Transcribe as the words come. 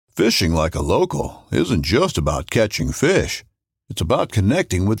Fishing like a local isn't just about catching fish. It's about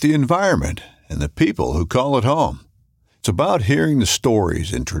connecting with the environment and the people who call it home. It's about hearing the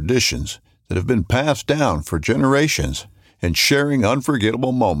stories and traditions that have been passed down for generations and sharing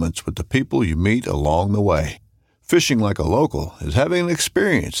unforgettable moments with the people you meet along the way. Fishing like a local is having an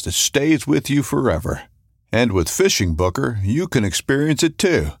experience that stays with you forever. And with Fishing Booker, you can experience it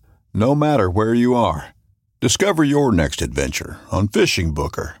too, no matter where you are. Discover your next adventure on Fishing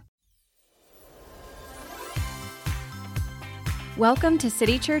Booker. Welcome to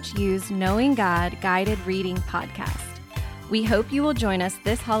City Church U's Knowing God Guided Reading Podcast. We hope you will join us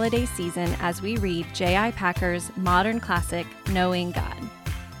this holiday season as we read J.I. Packer's modern classic, Knowing God.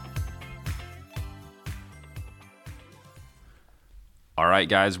 All right,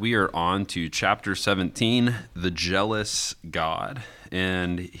 guys, we are on to chapter 17, The Jealous God.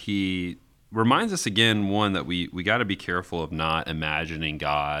 And he reminds us again, one, that we got to be careful of not imagining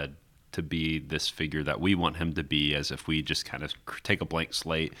God to be this figure that we want him to be, as if we just kind of take a blank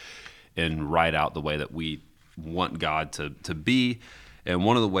slate and write out the way that we want God to be. And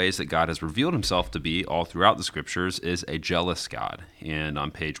one of the ways that God has revealed himself to be all throughout the scriptures is a jealous God. And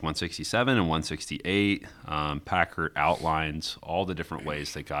on page 167 and 168, Packer outlines all the different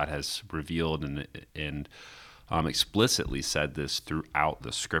ways that God has revealed and explicitly said this throughout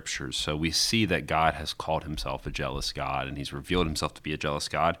the scriptures. So we see that God has called himself a jealous God, and he's revealed himself to be a jealous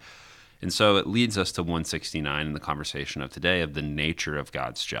God. And so it leads us to 169 in the conversation of today of the nature of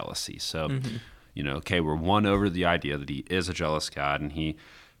God's jealousy. So, we're won over the idea that he is a jealous God, and he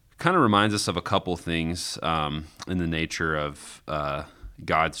kind of reminds us of a couple things in the nature of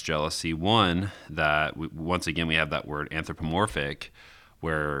God's jealousy. One, that once again we have that word anthropomorphic,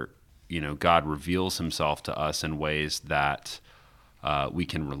 where God reveals himself to us in ways that we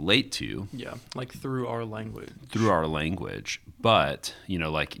can relate to. Yeah, like through our language. But,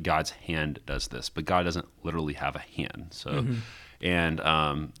 like God's hand does this, but God doesn't literally have a hand. So,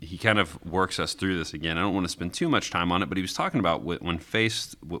 and he kind of works us through this again. I don't want to spend too much time on it, but he was talking about when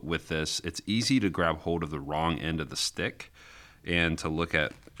faced with this, it's easy to grab hold of the wrong end of the stick and to look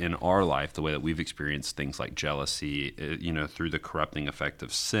at in our life the way that we've experienced things like jealousy, through the corrupting effect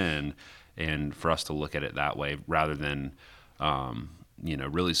of sin, and for us to look at it that way rather than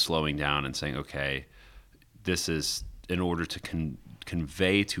really slowing down and saying, okay, this is in order to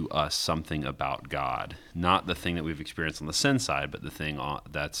convey to us something about God, not the thing that we've experienced on the sin side, but the thing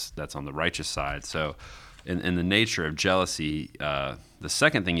that's on the righteous side. So in the nature of jealousy, the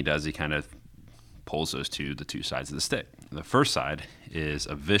second thing he does, he kind of pulls the two sides of the stick. The first side is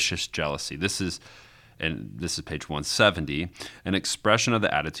a vicious jealousy. This is page 170, an expression of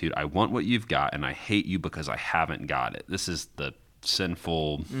the attitude, I want what you've got and I hate you because I haven't got it. This is the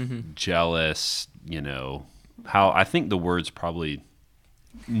sinful, jealous, how I think the word's probably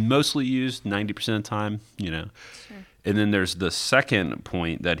mostly used 90% of the time, Sure. And then there's the second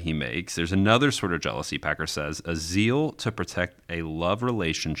point that he makes. There's another sort of jealousy, Packer says, a zeal to protect a love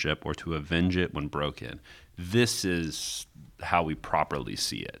relationship or to avenge it when broken. This is how we properly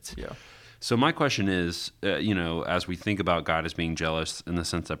see it. Yeah. So my question is, as we think about God as being jealous in the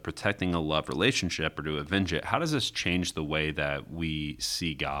sense of protecting a love relationship or to avenge it, how does this change the way that we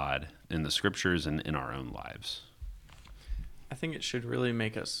see God in the scriptures and in our own lives? I think it should really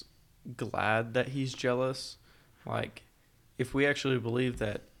make us glad that he's jealous. Like, if we actually believe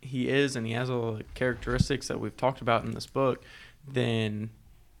that he is and he has all the characteristics that we've talked about in this book, then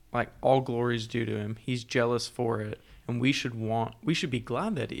like all glory is due to him. He's jealous for it, and we should be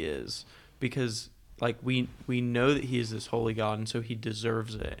glad that he is, because like we know that he is this holy God, and so he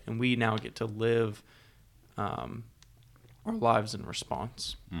deserves it, and we now get to live our lives in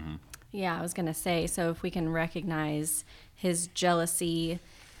response. Mm-hmm. Yeah, I was going to say, so if we can recognize his jealousy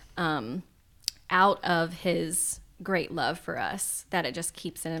out of his great love for us, that it just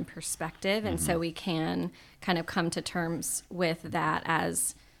keeps it in perspective. And so we can kind of come to terms with that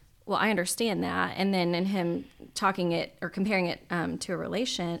as, well, I understand that. And then in him talking it or comparing it to a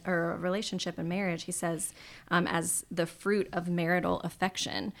relationship in marriage, he says, as the fruit of marital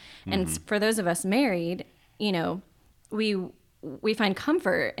affection. And for those of us married, we find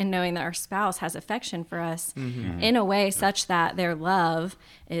comfort in knowing that our spouse has affection for us in a way such that their love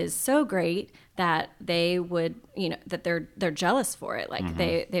is so great that they would, that they're jealous for it. Like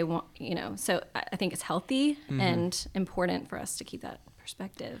they want, so I think it's healthy and important for us to keep that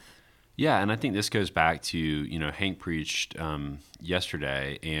perspective. Yeah, and I think this goes back to, Hank preached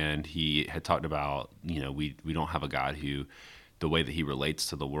yesterday, and he had talked about, we don't have a God who, the way that he relates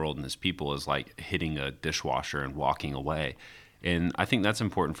to the world and his people is like hitting a dishwasher and walking away. And I think that's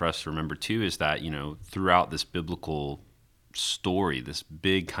important for us to remember too, is that, throughout this biblical story, this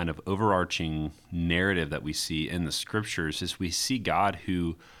big kind of overarching narrative that we see in the scriptures, is we see God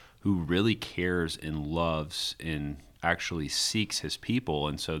who really cares and loves and actually seeks his people.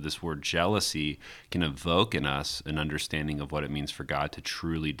 And so this word jealousy can evoke in us an understanding of what it means for God to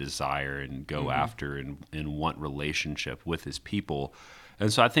truly desire and go after and want relationship with his people.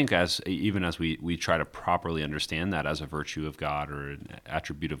 And so I think even as we try to properly understand that as a virtue of God or an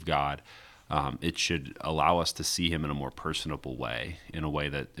attribute of God, it should allow us to see him in a more personable way, in a way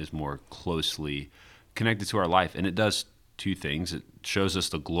that is more closely connected to our life. And it does two things. It shows us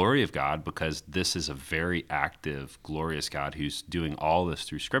the glory of God, because this is a very active, glorious God who's doing all this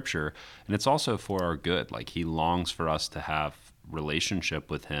through Scripture. And it's also for our good. Like, he longs for us to have relationship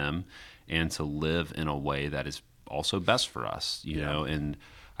with him and to live in a way that is also best for us, you know. And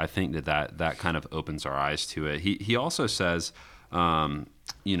I think that kind of opens our eyes to it. He also says,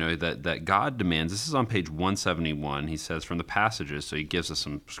 that God demands, this is on page 171, he says from the passages, so he gives us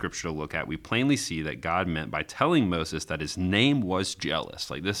some scripture to look at, we plainly see that God meant by telling Moses that his name was jealous.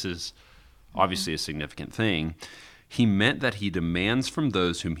 Like, this is obviously a significant thing. He meant that he demands from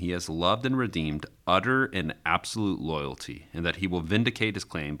those whom he has loved and redeemed utter and absolute loyalty, and that he will vindicate his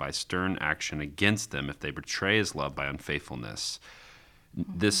claim by stern action against them if they betray his love by unfaithfulness.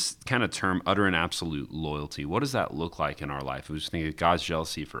 This kind of term, utter and absolute loyalty, what does that look like in our life? If we just think of God's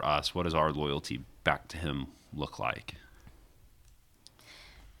jealousy for us, what does our loyalty back to him look like?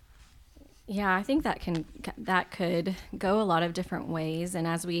 Yeah, I think that could go a lot of different ways. And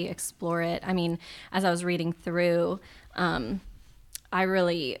as we explore it, I mean, as I was reading through, I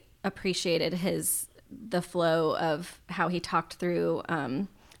really appreciated the flow of how he talked through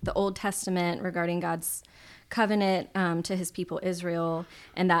the Old Testament regarding God's covenant to his people Israel,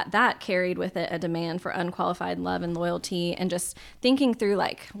 and that carried with it a demand for unqualified love and loyalty. And just thinking through,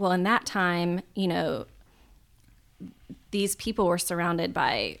 like, well, in that time, you know, these people were surrounded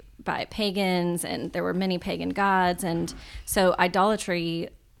by pagans, and there were many pagan gods, and so idolatry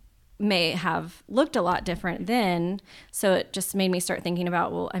may have looked a lot different then. So it just made me start thinking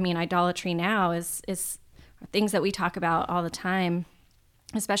about, well, I mean, idolatry now is things that we talk about all the time,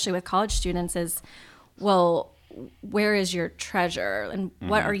 especially with college students, is, well, where is your treasure, and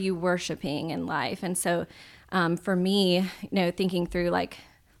what are you worshiping in life? And so for me, you know, thinking through, like,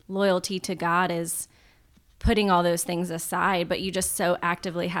 loyalty to God is putting all those things aside, but you just so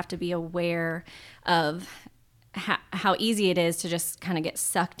actively have to be aware of how easy it is to just kind of get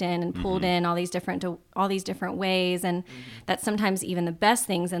sucked in and pulled in all these different ways, and that sometimes even the best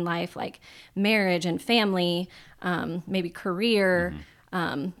things in life, like marriage and family, maybe career,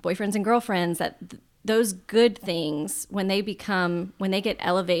 boyfriends and girlfriends, that those good things, when they get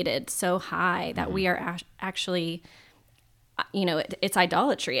elevated so high that we are actually, you know, it's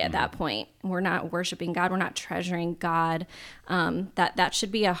idolatry at that point. We're not worshiping God. We're not treasuring God. That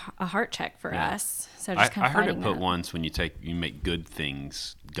should be a heart check for us. So just kind of I heard it put that. once, when you make good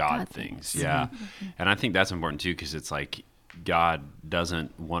things God things. Yeah. And I think that's important too, because it's like God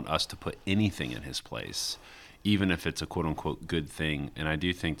doesn't want us to put anything in his place, even if it's a quote unquote good thing. And I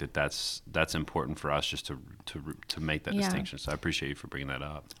do think that's important for us just to make that distinction. So I appreciate you for bringing that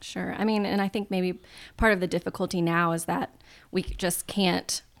up. Sure. I mean, and I think maybe part of the difficulty now is that we just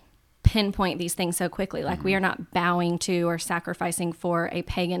can't pinpoint these things so quickly. Like, we are not bowing to or sacrificing for a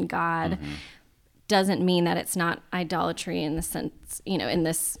pagan god. Doesn't mean that it's not idolatry in the sense, you know, in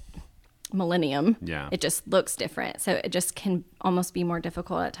this millennium. Yeah. It just looks different. So it just can almost be more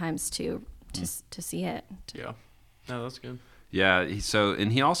difficult at times to see it. Yeah. No, that's good. Yeah.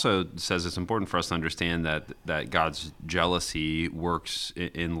 And he also says it's important for us to understand that God's jealousy works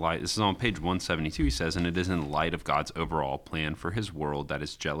in light. This is on page 172. He says, and it is in light of God's overall plan for his world that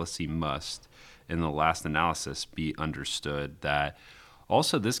his jealousy must, in the last analysis, be understood. That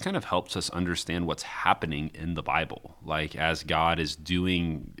also, this kind of helps us understand what's happening in the Bible. Like, as God is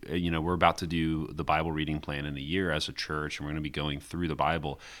doing, you know, we're about to do the Bible reading plan in a year as a church, and we're going to be going through the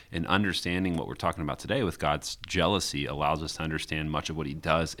Bible, and understanding what we're talking about today with God's jealousy allows us to understand much of what he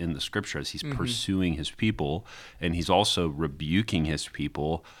does in the scripture as he's pursuing his people, and he's also rebuking his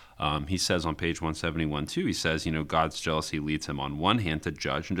people. He says on page 171 too, he says, you know, God's jealousy leads him on one hand to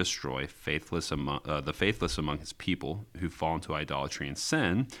judge and destroy the faithless among his people who fall into idolatry and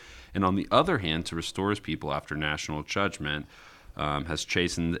sin, and on the other hand to restore his people after national judgment, has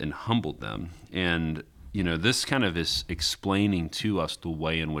chastened and humbled them. And, you know, this kind of is explaining to us the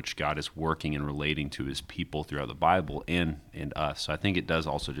way in which God is working and relating to his people throughout the Bible and us. So I think it does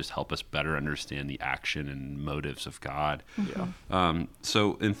also just help us better understand the action and motives of God. Yeah.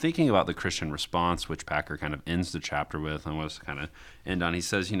 So in thinking about the Christian response, which Packer kind of ends the chapter with, I want to kind of end on, he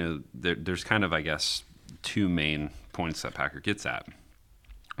says, you know, there's kind of, I guess, two main points that Packer gets at.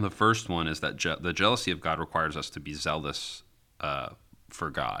 The first one is that the jealousy of God requires us to be zealous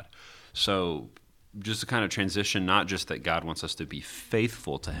for God. So just to kind of transition, not just that God wants us to be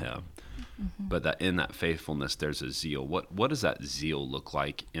faithful to him, but that in that faithfulness there's a zeal. What does that zeal look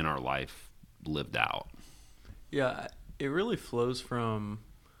like in our life lived out? Yeah, it really flows from,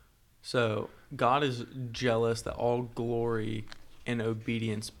 so God is jealous that all glory and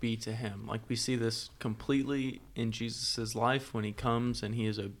obedience be to him. Like we see this completely in Jesus's life when he comes and he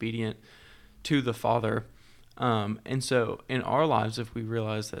is obedient to the Father. And so in our lives, if we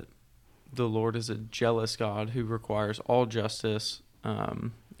realize that the Lord is a jealous God who requires all justice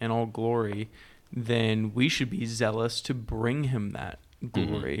and all glory, then we should be zealous to bring him that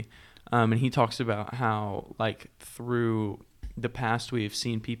glory. And he talks about how, like, through the past, we have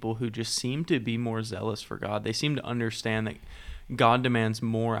seen people who just seem to be more zealous for God. They seem to understand that God demands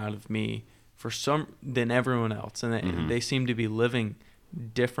more out of me than everyone else, and they seem to be living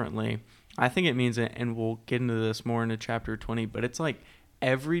differently. I think it means, and we'll get into this more into chapter 20, but it's like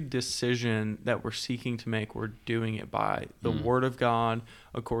every decision that we're seeking to make, we're doing it by the Word of God,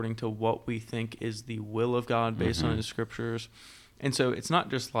 according to what we think is the will of God based on His Scriptures. And so it's not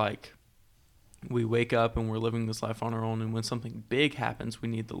just like we wake up and we're living this life on our own, and when something big happens, we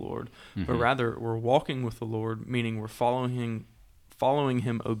need the Lord. But rather, we're walking with the Lord, meaning we're following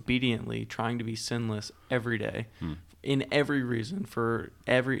Him obediently, trying to be sinless every day, in every reason,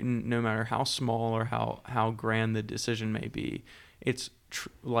 no matter how small or how grand the decision may be. It's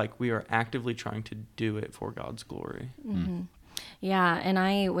like we are actively trying to do it for God's glory. Yeah, and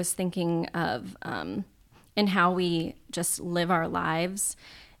I was thinking of in how we just live our lives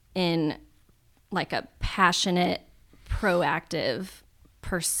in like a passionate, proactive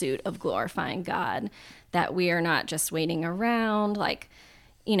pursuit of glorifying God, that we are not just waiting around. Like,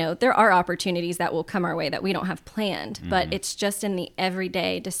 you know, there are opportunities that will come our way that we don't have planned, but it's just in the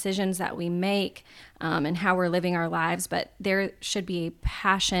everyday decisions that we make and how we're living our lives. But there should be a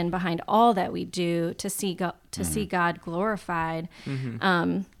passion behind all that we do to see God glorified.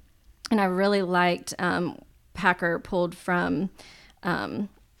 And I really liked Packer pulled from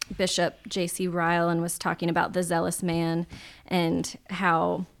Bishop J.C. Ryle and was talking about the zealous man and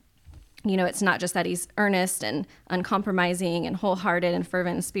how, you know, it's not just that he's earnest and uncompromising and wholehearted and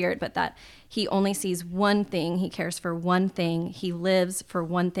fervent in spirit, but that he only sees one thing. He cares for one thing. He lives for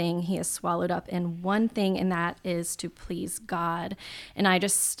one thing. He is swallowed up in one thing, and that is to please God. And I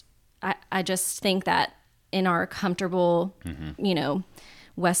just think that in our comfortable, you know,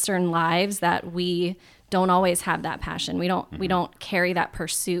 Western lives, that we don't always have that passion. We don't carry that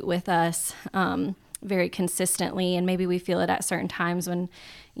pursuit with us very consistently, and maybe we feel it at certain times when,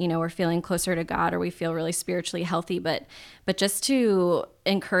 you know, we're feeling closer to God or we feel really spiritually healthy. But just to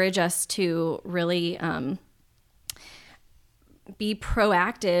encourage us to really be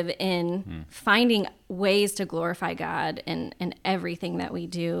proactive in finding ways to glorify God in everything that we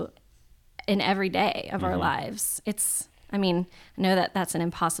do in every day of our lives. I mean, I know that that's an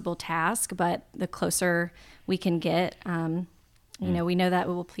impossible task, but the closer we can get, you know, we know that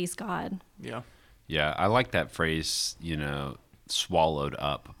we will please God. Yeah. Yeah, I like that phrase, you know, swallowed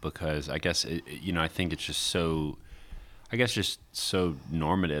up, because I guess, you know, I think it's just so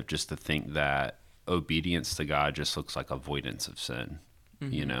normative just to think that obedience to God just looks like avoidance of sin,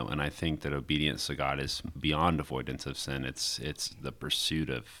 you know, and I think that obedience to God is beyond avoidance of sin. It's the pursuit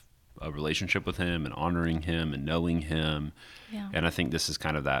of a relationship with Him and honoring Him and knowing Him. Yeah. And I think this is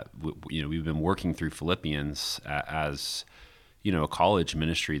kind of that, you know, we've been working through Philippians as, you know, a college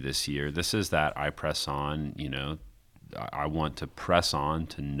ministry this year. This is that I press on, you know, I want to press on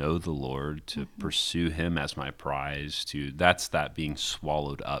to know the Lord, to pursue Him as my prize, that's that being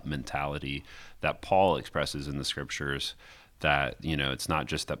swallowed up mentality that Paul expresses in the Scriptures, that, you know, it's not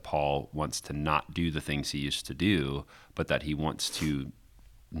just that Paul wants to not do the things he used to do, but that he wants to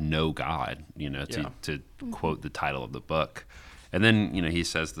know God, you know, to quote the title of the book. And then, you know, he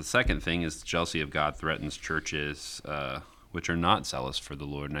says the second thing is jealousy of God threatens churches which are not zealous for the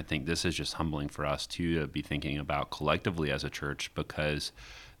Lord. And I think this is just humbling for us too, to be thinking about collectively as a church, because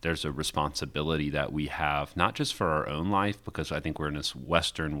there's a responsibility that we have, not just for our own life, because I think we're in this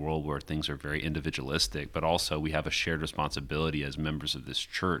Western world where things are very individualistic, but also we have a shared responsibility as members of this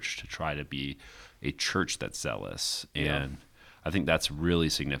church to try to be a church that's zealous. And I think that's really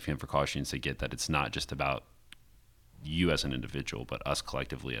significant for college students to get, that it's not just about you as an individual, but us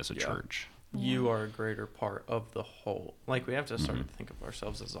collectively as a church. You are a greater part of the whole. Like, we have to start to think of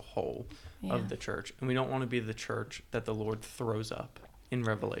ourselves as a whole of the church. And we don't want to be the church that the Lord throws up in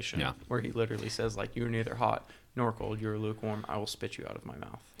Revelation, where He literally says, like, you're neither hot nor cold, you're lukewarm, I will spit you out of my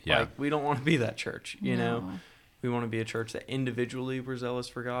mouth. Like, we don't want to be that church, you know? we want to be a church that individually we're zealous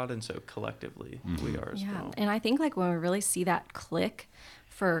for God, and so collectively we are as well. And I think like when we really see that click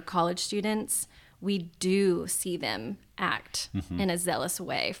for college students, we do see them act in a zealous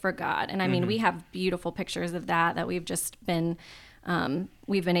way for God. And I mean, we have beautiful pictures of that we've just been,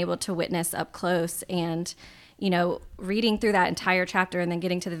 we've been able to witness up close. And, you know, reading through that entire chapter and then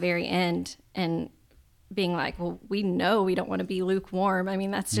getting to the very end and being like, well, we know we don't want to be lukewarm. I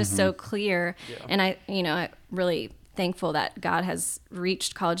mean, that's just so clear. Yeah. And I'm really thankful that God has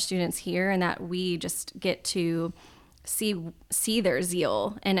reached college students here and that we just get to see their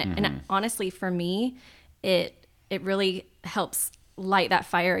zeal. And honestly, for me, it really helps light that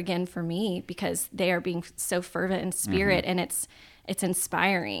fire again for me, because they are being so fervent in spirit, and it's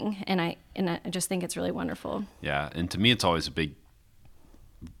inspiring. And I just think it's really wonderful. Yeah. And to me, it's always a big,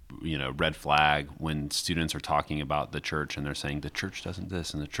 red flag when students are talking about the church and they're saying the church doesn't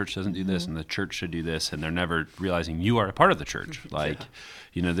this and the church doesn't do this and the church should do this, and they're never realizing you are a part of the church. Like,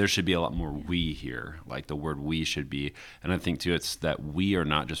 there should be a lot more we here, like the word we should be. And I think too, it's that we are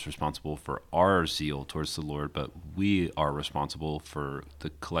not just responsible for our zeal towards the Lord, but we are responsible for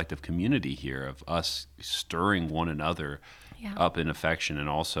the collective community here of us stirring one another up in affection, and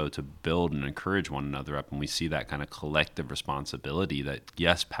also to build and encourage one another up. And we see that kind of collective responsibility that,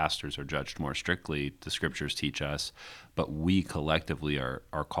 yes, pastors are judged more strictly, the scriptures teach us, but we collectively are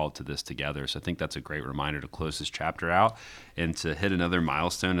called to this together. So I think that's a great reminder to close this chapter out and to hit another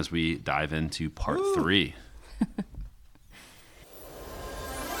milestone as we dive into part 3.